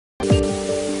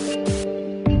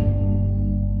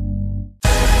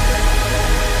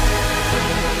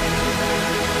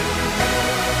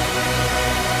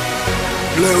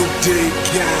dig it.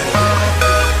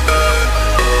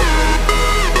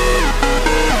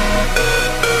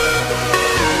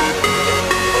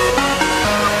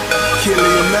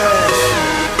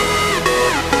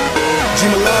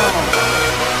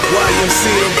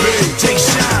 Take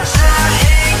shots. I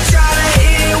ain't tryna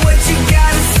hear what you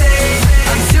gotta say.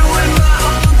 I'm doing my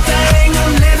own thing.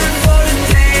 I'm living for the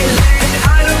day. And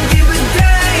I don't give a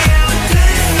damn.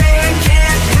 Say I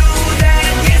can't do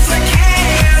that. Yes I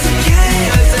can.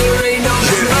 Cause there ain't no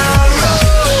tomorrow.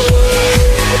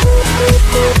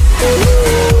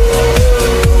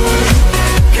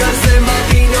 Cause there might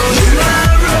be no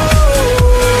tomorrow.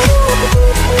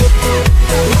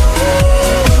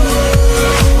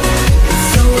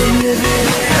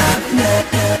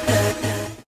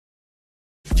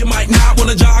 You might not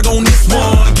wanna jog on this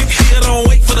one. Get here, don't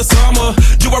wait for the summer.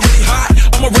 You already hot,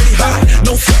 I'm already hot.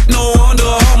 No sweat, no Under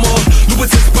Armour. Louis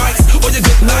spikes, or your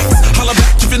good nights. Holla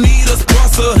back if you need a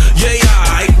sponsor. Yeah,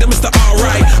 alright, then Mr.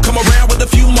 Alright. Come around with a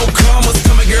few more commas.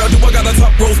 Tell me, girl, do I got a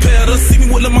top rose pedal? See me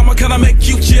with the mama, can I make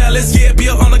you jealous? Yeah, be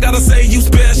a honor, gotta say you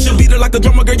special. Beat her like the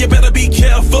drummer, girl, you better be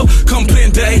careful. Come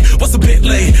day, what's a bit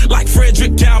late? Like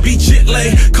Frederick down, be jet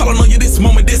late. Calling on you this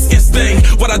moment, this instinct.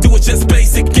 What I do is just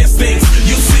basic instincts.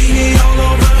 You see me all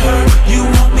over her, you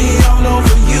want me all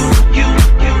over you.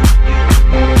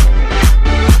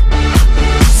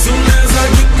 Soon as I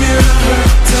get near to her,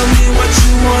 tell me what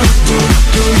you wanna do.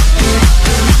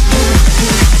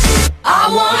 I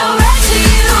wanna rap to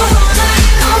you.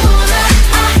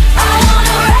 I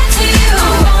wanna rap to you.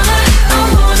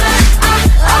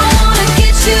 I wanna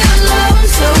get you alone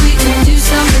so we can do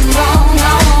something wrong. I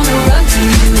wanna rap to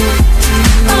you.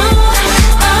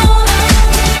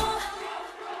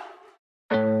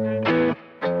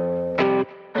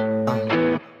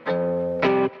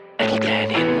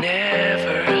 And you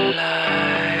never lie.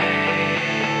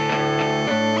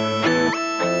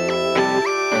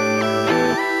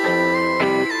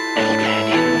 And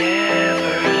you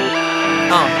never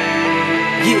lie.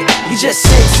 Yeah, he just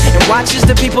sits and watches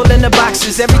the people in the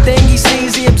boxes. Everything he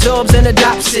sees, he absorbs and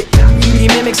adopts it. He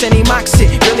mimics and he mocks it.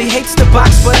 Really hates the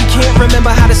box, but he can't remember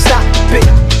how to stop it.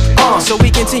 So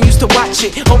he continues to watch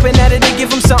it, hoping that it'll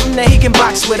give him something that he can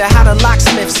box with. How the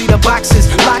locksmith see the boxes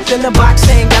locked in the box,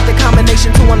 ain't got the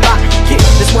combination to unlock it.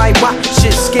 That's why he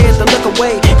watches, scared to look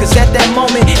away, cause at that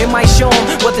moment it might show him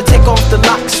what to take off the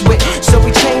locks with. So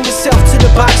he chained himself to the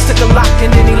box, took a lock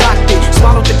and then he locked it.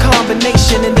 Swallowed